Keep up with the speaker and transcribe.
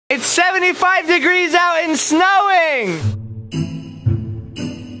It's 75 degrees out and snowing!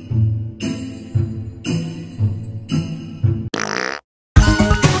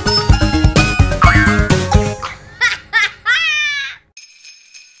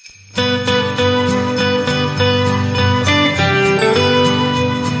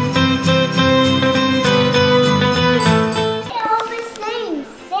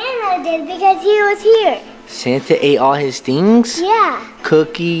 Because he was here. Santa ate all his things? Yeah.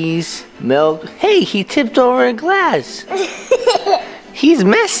 Cookies, milk. Hey, he tipped over a glass. He's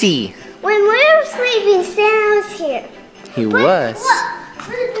messy. When we were sleeping, Santa was here. He was. Look,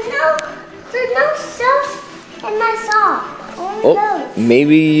 there's no stuff in my sock. Oh,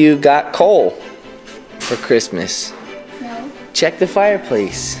 maybe you got coal for Christmas. No. Check the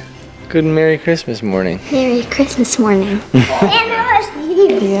fireplace. Good Merry Christmas morning. Merry Christmas morning. Santa was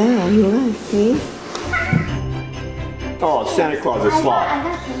here. Yeah, he was, see? Oh, Santa Claus is sloth.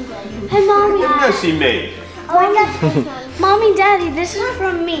 Hey, Mommy. Yes, he made. Oh, I got this one. Mommy, Daddy, this is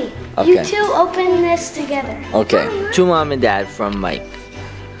from me. Okay. You two open this together. Okay, to Mom and Dad from Mike.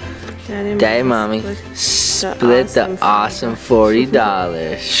 Daddy, Mommy, split the awesome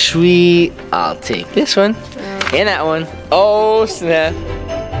 $40. Sweet. I'll take this one and that one. Oh, snap.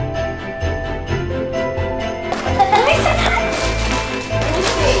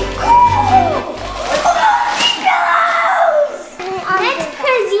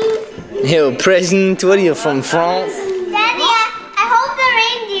 Yo, present, what are you from France? Daddy, I hope the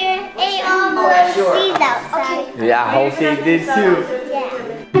reindeer ate all the seeds outside. Okay. Yeah, I hope they did too.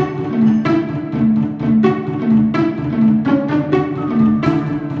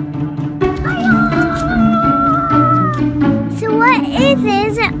 So what is it?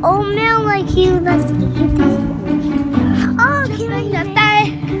 Is it oatmeal like he was eating? Oh, can I get that?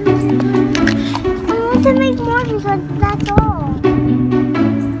 I want to make more because that's all.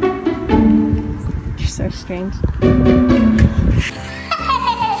 So strange. A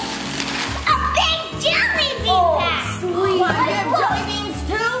big jelly bean pack. Sweet. What, you have jelly beans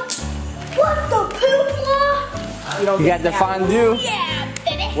too? What the poop? You got the fondue? Yeah,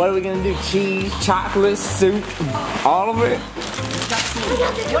 baby. What are we gonna do? Cheese, chocolate, soup, all of it?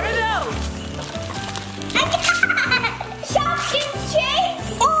 What are those? I got Shopkins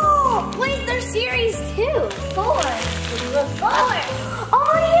Chase. Oh, wait, there's series 2. 4. 4. Oh,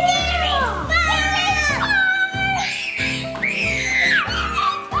 yeah.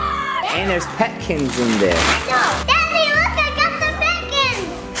 And there's Petkins in there. Daddy, look, I got the Petkins.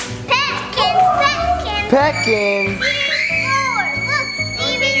 Petkins. Petkins! Look,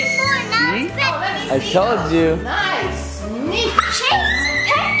 series 4, now it's Petkins. I told you. Nice. Neat. Chase,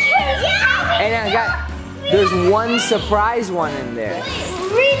 Petkins. Yeah. And I got, there's one surprise one in there.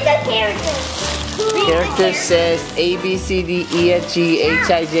 Read the characters. Character says A, B, C, D, E, F, G, H,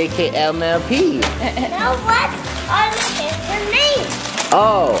 I, J, K, L, M, N, P. Now what are the character names?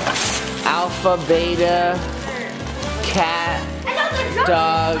 Oh, Alpha, Beta, Cat,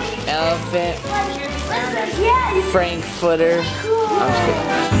 Dog, Elephant, Yeah. Frankfurter. I'm just kidding.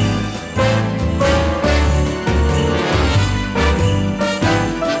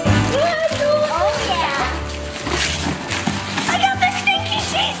 Oh yeah. I got the Stinky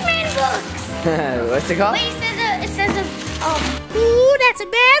Cheese Man books. What's it called? Wait, it says ooh, that's a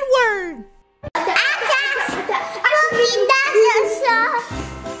bad word.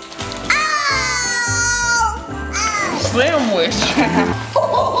 Slim-wish.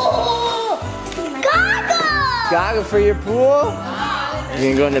 Goggle! Goggle for your pool? You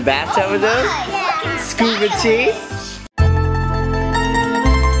gonna go in the bathtub with those? Yeah. Scuba tea?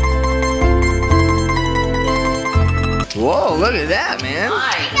 Whoa, look at that, man. I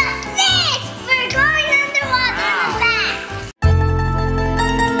got this for going underwater in the back.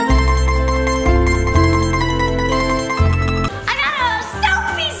 I got a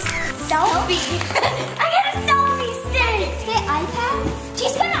selfie. I got a selfie stick. The iPad?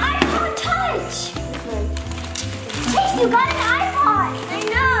 She's got an iPhone Touch. Chase, you got an iPod. I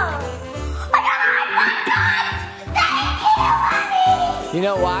know. I got an iPod Touch. Thank you, honey. You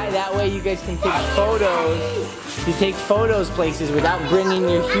know why? That way you guys can take photos. You take photos places without bringing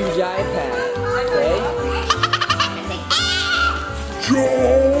your huge iPad. Okay?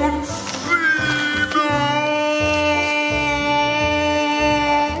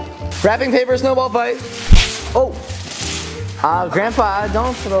 Wrapping paper snowball fight. Oh. Grandpa,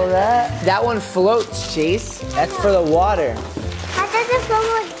 don't throw that. That one floats, Chase. That's for the water. How does it flow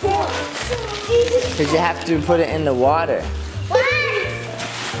like this? Because you have to put it in the water. What?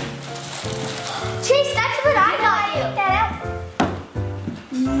 Chase, that's what I got you. That out.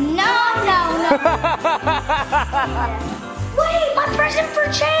 No. Wait, my present for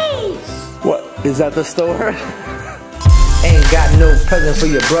Chase. Is that the store? Ain't got no present for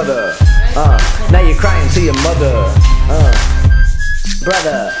your brother. Now you're crying to your mother.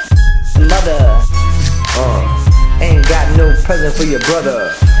 Brother, mother. Ain't got no present for your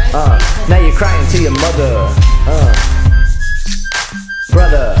brother. Now you're crying to your mother.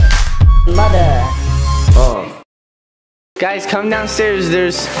 Brother, mother. Guys, come downstairs.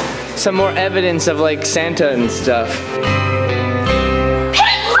 There's some more evidence of like Santa and stuff.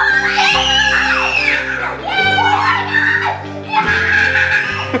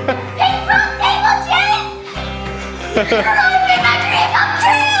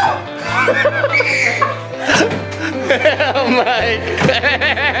 Oh my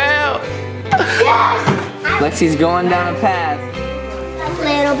God. Lexi's going down a path.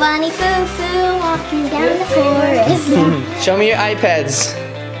 Little bunny foo-foo walking down the forest. Show me your iPads.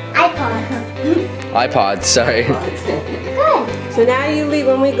 iPods, sorry. Good. So now you leave,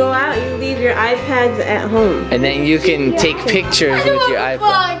 when we go out, you leave your iPads at home. And then you can take pictures with your iPad.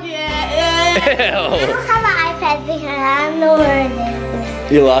 I don't have an iPad because I don't know where it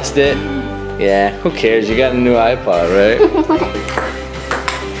is. You lost it? Yeah, who cares? You got a new iPod, right?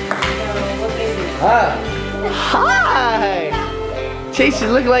 Hi! Chase, you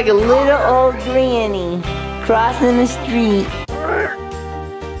look like a little old granny crossing the street.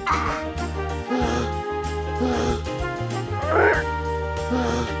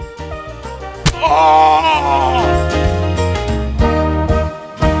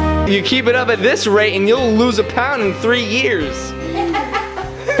 You keep it up at this rate and you'll lose a pound in 3 years.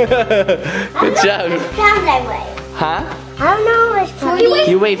 Good job. Pounds I weigh. Huh? I don't know how much pounds.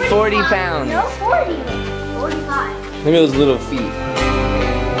 You weigh 40 pounds. No, 40. 45. Look at those little feet.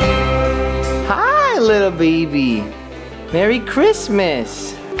 Hi, little baby. Merry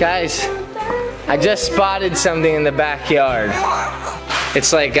Christmas. Guys, I just spotted something in the backyard.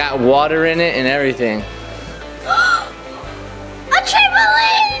 It's like got water in it and everything. A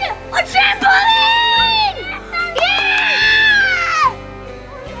trampoline! A trampoline! Yeah!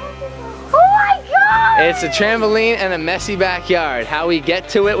 Oh my God! It's a trampoline and a messy backyard. How we get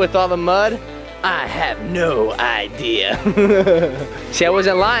to it with all the mud, I have no idea. See, I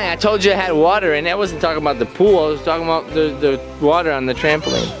wasn't lying. I told you it had water in it. I wasn't talking about the pool. I was talking about the water on the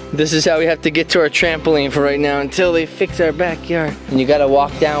trampoline. This is how we have to get to our trampoline for right now until they fix our backyard. And you gotta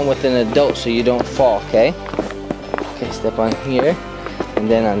walk down with an adult so you don't fall, okay? Okay, step on here, and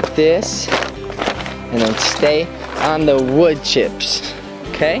then on this, and then stay on the wood chips,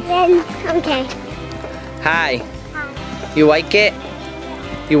 okay? Okay. Hi. You like it?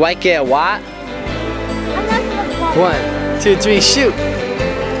 You like it a lot? 1, 2, 3, shoot.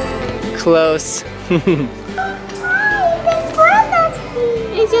 Close.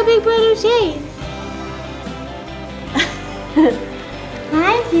 It's your big brother Chase.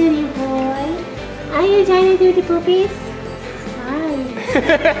 Hi, cutie boy. Are you trying to do the poopies? Hi.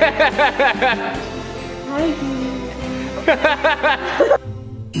 Hi, cutie.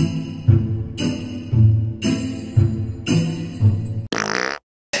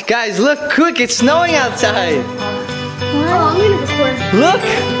 Guys, look quick, it's snowing outside. Oh, I'm gonna record. Look!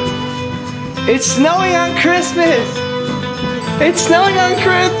 It's snowing on Christmas! It's snowing on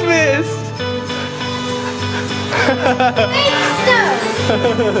Christmas!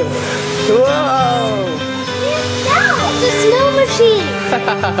 Whoa! It's a snow machine.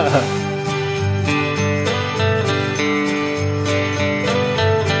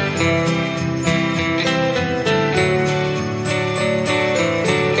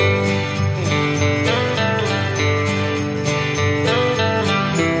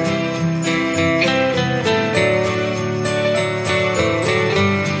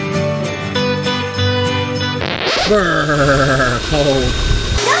 Cold.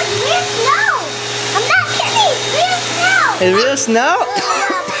 No, it's real snow. I'm not kidding. Real snow. Is real snow?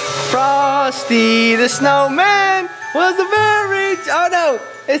 Frosty the Snowman was a very... Oh no!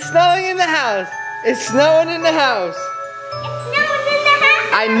 It's snowing in the house. It's snowing in the house. It's snowing in the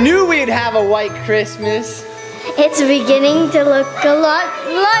house. I knew we'd have a white Christmas. It's beginning to look a lot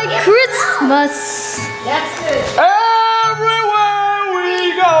like Christmas. Everywhere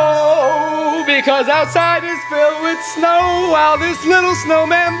we go, because outside is filled with snow, while this little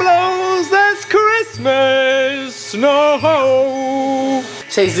snowman blows, there's Christmas snow.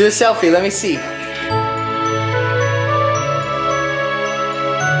 Chase, do a selfie, let me see.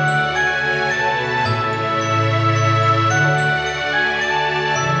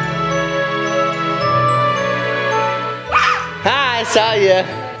 Hi, I saw ya.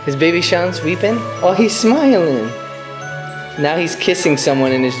 Is baby Sean's weeping? Oh, he's smiling. Now he's kissing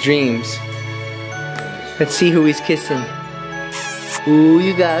someone in his dreams. Let's see who he's kissing. Ooh,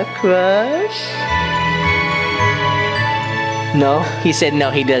 you got a crush? No, he said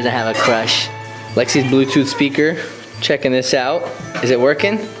no, he doesn't have a crush. Lexi's Bluetooth speaker, checking this out. Is it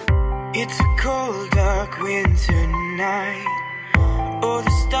working? It's a cold, dark winter night. Oh,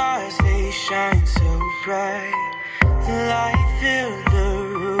 the stars, they shine so bright. The light filled the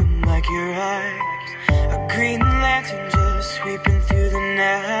room like your eyes. A green lantern just sweeping through the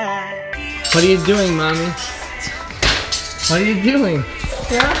night. What are you doing, Mommy? What are you doing?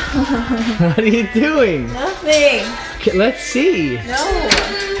 What are you doing? Nothing. Let's see. No.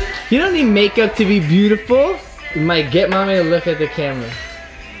 You don't need makeup to be beautiful. You might get Mommy to look at the camera.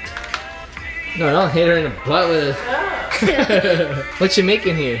 No, don't hit her in the butt with it. What you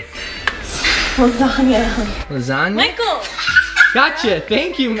making here? Lasagna. Lasagna? Michael. Gotcha.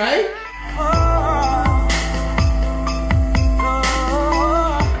 Thank you, Mike.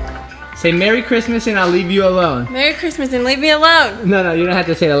 Say Merry Christmas and I'll leave you alone. Merry Christmas and leave me alone. No, you don't have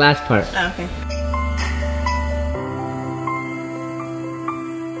to say the last part. Oh, okay.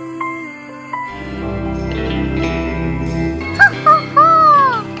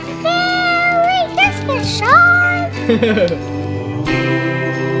 Merry Christmas, Sean!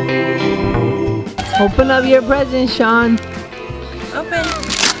 Open up your present, Sean. Open.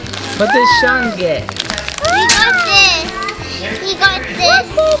 What does Sean get? He got this. He got this.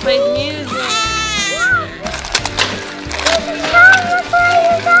 Plays music.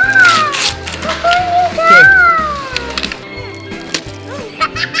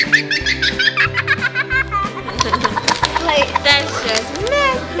 That's just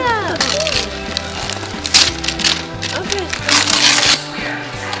messed up. Okay.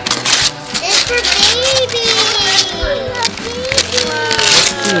 It's for baby.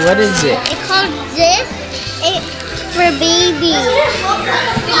 Ooh, what is it? It's called this. It's for baby.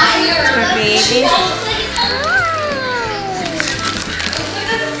 For babies.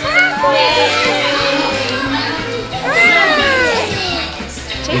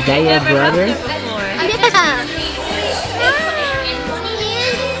 Is that your brother?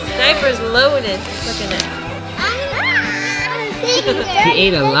 Diaper's loaded. Look at it. He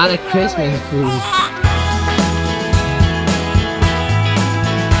ate a lot of Christmas food.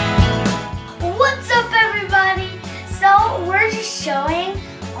 What's up, everybody? So we're just showing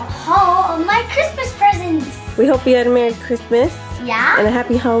a haul of my Christmas presents. We hope you had a Merry Christmas Yeah? and a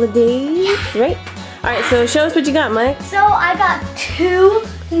Happy Holidays, right? Alright, so show us what you got, Mike. So I got 2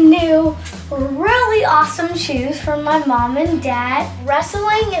 new really awesome shoes from my mom and dad.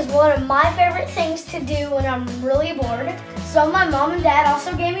 Wrestling is one of my favorite things to do when I'm really bored. So my mom and dad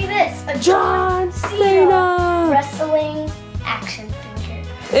also gave me this. A John Cena. wrestling action figure.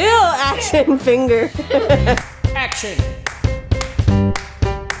 Ew, action finger. Action!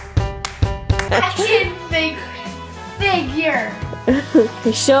 Action figure.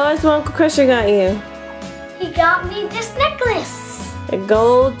 Show us what Uncle Crusher got you. He got me this necklace. A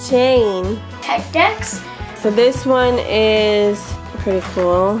gold chain. Tech decks. So this one is pretty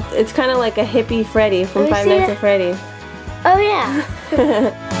cool. It's kind of like a hippie Freddy from Let me Five see Nights it. at Freddy's. Oh yeah.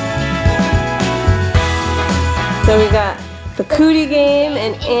 So we got the Cootie Game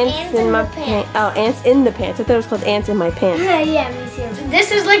and Ants in My Pants. Oh, Ants in the Pants. I thought it was called Ants in My Pants. Yeah, me too.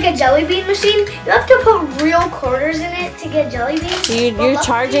 This is like a jelly bean machine. You have to put real quarters in it to get jelly beans. So you're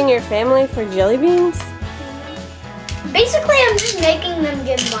charging your family for jelly beans? Basically, I'm just making them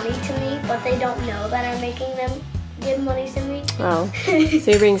give money to me, but they don't know that I'm making them give money to me. Oh, so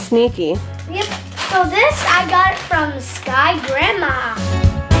you're being sneaky. Yep. So this, I got it from Sky Grandma.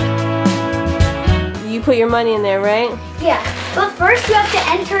 You put your money in there, right? Yeah, but first you have to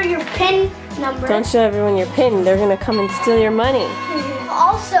enter your PIN number. Don't show everyone your PIN. They're gonna come and steal your money.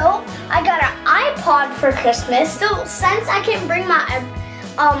 Also, I got an iPod for Christmas. So since I can't bring my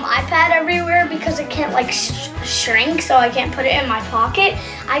iPad everywhere because it can't like shrink, so I can't put it in my pocket,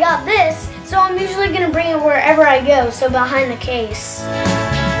 I got this. So I'm usually gonna bring it wherever I go. So behind the case.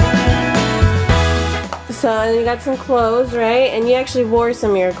 So you got some clothes, right? And you actually wore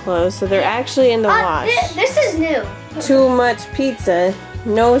some of your clothes, so they're actually in the wash. This is new. Too much pizza.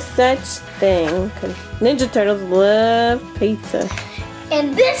 No such thing. 'Cause Ninja Turtles love pizza.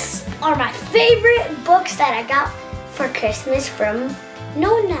 And this are my favorite books that I got for Christmas from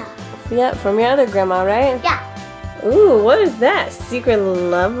Nona. Yeah, from your other grandma, right? Yeah. Ooh, what is that? Secret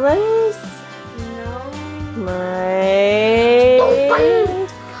love letters? No. My.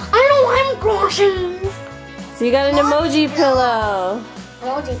 I know I'm crossing. So you got an emoji pillow.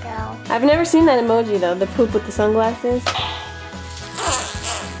 Emoji pal. I've never seen that emoji though, the poop with the sunglasses.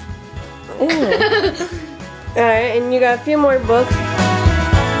 Alright, and you got a few more books.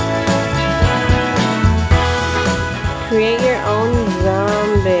 Create your own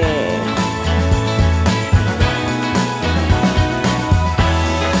zombie.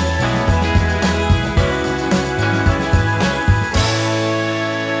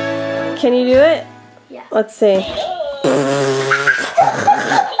 Can you do it? Yeah. Let's see.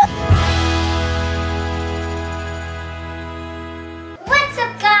 What's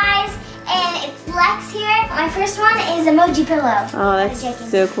up, guys? And it's Lex here. My first one is Emoji Pillow. Oh, that's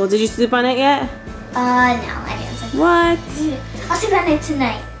so cool. Did you sleep on it yet? No, I didn't sleep. What? I'll sleep on it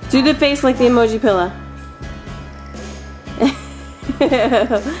tonight. Do the face like the emoji pillow.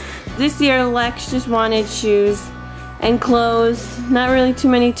 This year, Lex just wanted shoes and clothes, not really too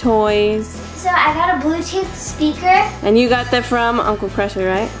many toys. So I got a Bluetooth speaker, And you got that from Uncle Crusher,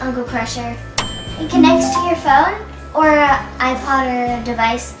 right? Uncle Crusher. It connects to your phone or an iPod or a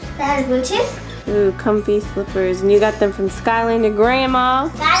device that has Bluetooth. Ooh, comfy slippers. And you got them from Skylander Grandma.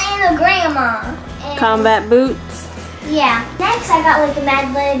 That and a grandma. And Combat boots. yeah. Next I got like the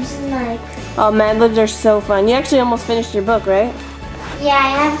Mad Libs and like, Oh, Mad Libs are so fun. You actually almost finished your book, right? yeah, I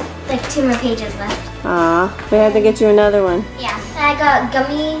have like 2 more pages left. Aw, we had to get you another one. Yeah. And I got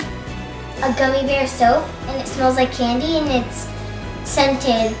a gummy bear soap and it smells like candy and it's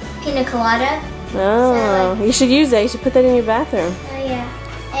scented pina colada. Oh, you should use that. You should put that in your bathroom. Oh yeah.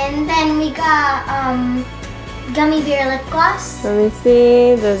 And then we got gummy bear lip gloss. Let me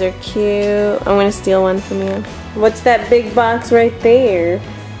see. Those are cute. I'm going to steal one from you. What's that big box right there?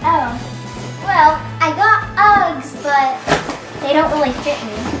 Oh. Well, I got Uggs, but they don't really fit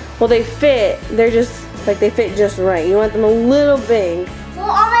me. Well, they fit. They're just, like, they fit just right. You want them a little big. Well,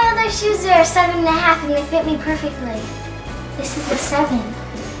 all my other shoes are 7.5 and they fit me perfectly. This is a 7.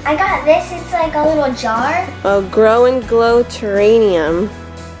 I got this. It's like a little jar. Oh, Grow and Glow Terrarium.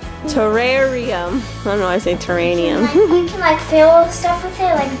 Terrarium. I don't know why I say terrarium. You can like fill stuff with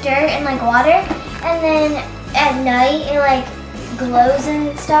it, like dirt and like water. And then at night it like glows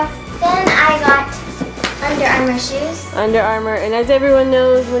and stuff. Then I got Under Armour shoes. Under Armour, and as everyone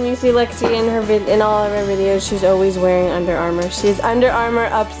knows, when you see Lexi in all of her videos, she's always wearing Under Armour. She's Under Armour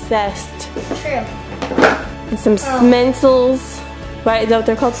obsessed. True. And some Smencils. Right, is that what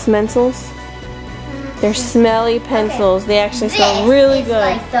they're called? Smencils? They're smelly pencils. They actually smell really good.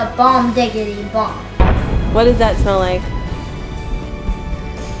 This is like the bomb diggity bomb. What does that smell like?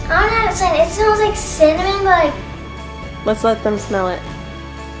 I don't know how to explain it. It smells like cinnamon, but like Let's let them smell it.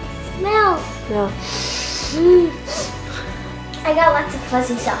 smell. No. I got lots of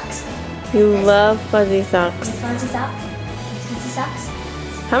fuzzy socks. You love fuzzy socks. Fuzzy socks. Fuzzy socks.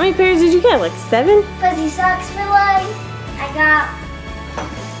 How many pairs did you get? Like 7? Fuzzy socks for like, I got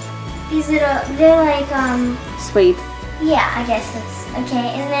these little, they're like, Sweet. yeah, I guess that's okay.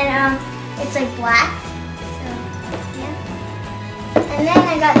 And then, it's like black. So, yeah. And then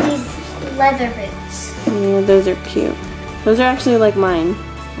I got these leather boots. Yeah, those are cute. Those are actually like mine.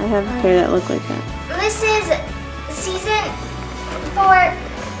 I have a pair that look like that. This is season 4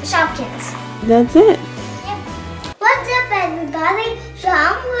 Shopkins. That's it. What's up, everybody? So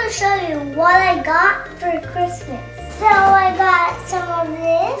I'm going to show you what I got for Christmas. So I got some of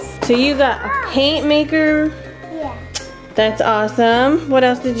this. So you got a paint maker. Yeah. That's awesome. What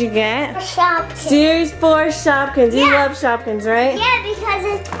else did you get? Shopkins. Series 4 Shopkins. You Yeah. love Shopkins, right? Yeah,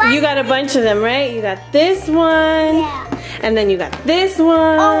 because it's fun. You got a bunch of them, right? You got this one. Yeah. And then you got this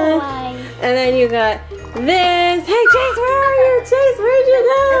one. Oh my. And then you got this. Hey, Chase, where are you? Chase, where'd you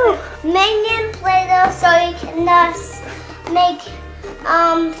go? Minion Play-Doh, so you can just make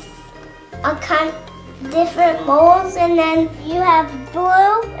a kind different molds, and then you have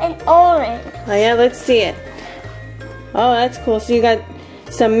blue and orange. Oh yeah, let's see it. Oh, that's cool. So you got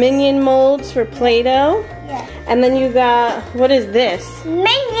some Minion molds for Play-Doh. Yeah. And then you got, what is this?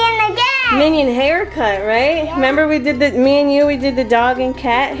 Minion again. Minion haircut, right? Yeah. Remember we did me and you, we did the dog and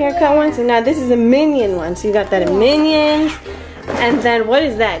cat haircut Yeah. one? So now this is a Minion one. So you got that in Minions. And then what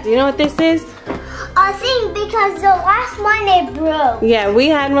is that? Do you know what this is? I think because the last one they broke. Yeah, we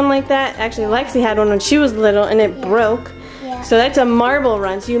had one like that. Actually, Lexi had one when she was little and it broke. Yeah. So that's a marble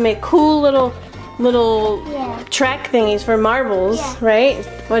run. So you make cool little Yeah. track thingies for marbles, Yeah. right?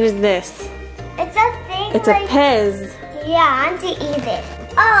 What is this? It's a thing. It's a like, Pez. Yeah, and to eat it.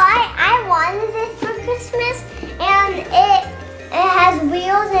 Oh, I wanted this for Christmas, and it has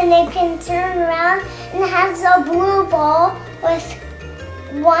wheels and they can turn around, and it has a blue ball with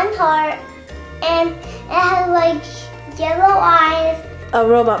 1 heart, and it has like yellow eyes. A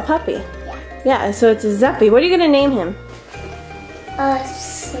robot puppy. Yeah. Yeah, so it's a Zeppy. What are you gonna name him?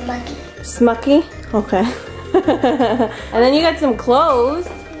 Smucky. Smucky? Okay. And then you got some clothes.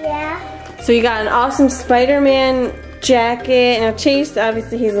 Yeah. So you got an awesome Spider-Man jacket. Now Chase,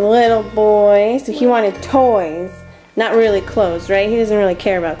 obviously he's a little boy, so he wanted toys. Not really clothes, right? He doesn't really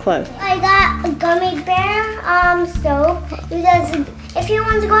care about clothes. I got a gummy bear soap. If you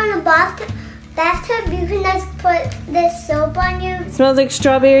want to go in the bathtub, you can just put this soap on you. It smells like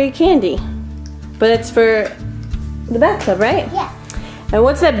strawberry candy. But it's for the bathtub, right? Yeah. And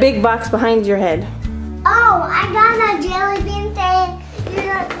what's that big box behind your head? Oh, I got a jelly bean thing.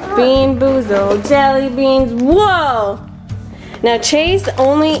 Bean Boozled, jelly beans. Whoa! Now Chase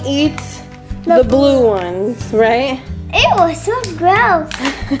only eats the blue ones, right? Ew, it smells gross.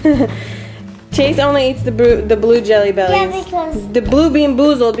 Chase only eats the blue jelly bellies. Yeah, because the blue Bean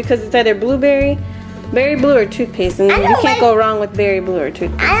Boozled because it's either berry blue or toothpaste, and you can't go wrong with berry blue or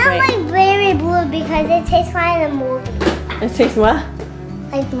toothpaste. I don't right? like berry blue because it tastes kind of moldy. It tastes what?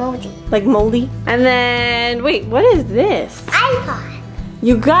 Like moldy. Like moldy. And then wait, what is this? iPod.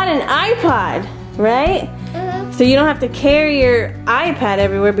 You got an iPod, right? Mm-hmm. So you don't have to carry your iPad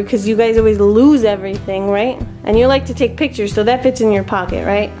everywhere because you guys always lose everything, right? And you like to take pictures, so that fits in your pocket,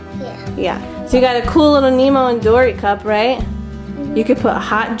 right? Yeah. Yeah. So you got a cool little Nemo and Dory cup, right? Mm-hmm. You could put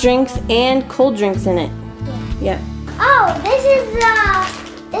hot drinks and cold drinks in it. Yeah. Oh, this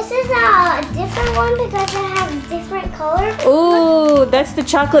is a different one because it has different colors. Ooh, that's the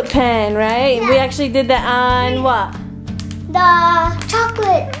chocolate pen, right? Yeah. We actually did that on what? The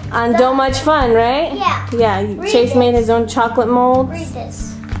chocolate. On So Much Fun, right? Yeah. Yeah, Read Chase this. made his own chocolate molds. Read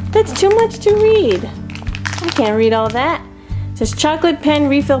this. That's too much to read. I can't read all that. It says chocolate pen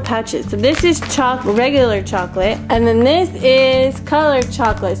refill pouches. So this is regular chocolate, and then this is colored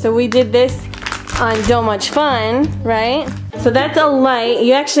chocolate. So we did this on So Much Fun, right? So that's a light.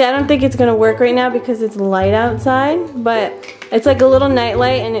 I don't think it's gonna work right now because it's light outside, but it's like a little night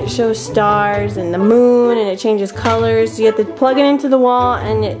light and it shows stars and the moon and it changes colors. So you have to plug it into the wall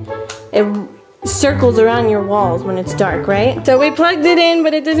and it circles around your walls when it's dark, right? So we plugged it in,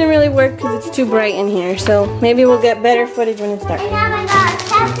 but it doesn't really work because it's too bright in here. So maybe we'll get better footage when it's dark. And now I got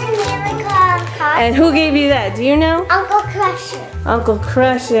Captain America card. And who gave you that? Do you know? Uncle Crusher. Uncle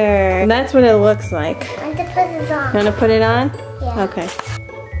Crusher. That's what it looks like. I want to put this on. You want to put it on? Yeah. Okay.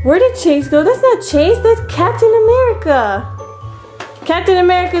 Where did Chase go? That's not Chase, that's Captain America. Captain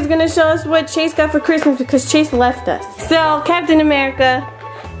America is gonna show us what Chase got for Christmas because Chase left us. So Captain America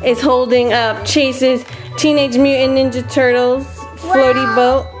is holding up Chase's Teenage Mutant Ninja Turtles floaty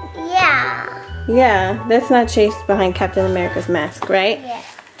boat. Yeah. Yeah, that's not Chase behind Captain America's mask, right? Yeah,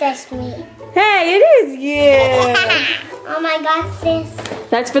 that's me. Hey, it is you! Oh my God, sis.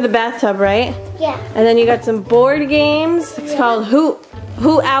 That's for the bathtub, right? Yeah. And then you got some board games. It's called Hoot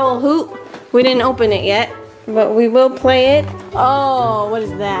Owl Hoot. We didn't open it yet, but we will play it. Oh, what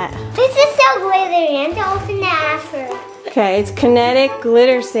is that? This is so glittery. I have to open that after. Okay, it's kinetic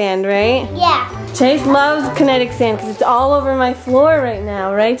glitter sand, right? Yeah. Chase loves kinetic sand because it's all over my floor right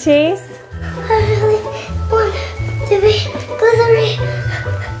now, right, Chase? I really want to be glittery.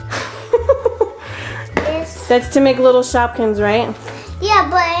 That's to make little Shopkins, right? Yeah,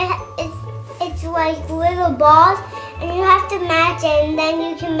 but it's like little balls, and you have to match it, and then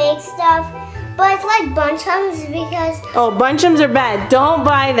you can make stuff. But it's like Bunchums because... Oh, Bunchums are bad. Don't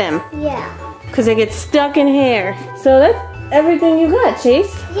buy them Yeah. because they get stuck in hair. So that's everything you got,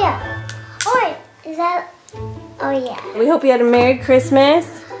 Chase. Yeah. Oh, wait. Is that... Oh, yeah. We hope you had a Merry Christmas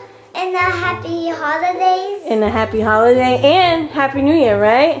And a happy holidays. and a Happy Holiday and Happy New Year,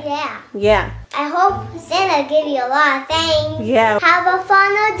 right? Yeah. Yeah. I hope Santa give you a lot of things. Yeah. Have a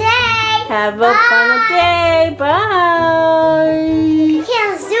fun day. Have a fun day. Bye. Okay,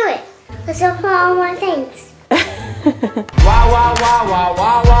 let's do it. Let's open all my things. Wah wah wah wah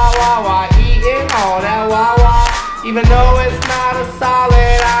wah wah wah wah, eating all that wah wah. Even though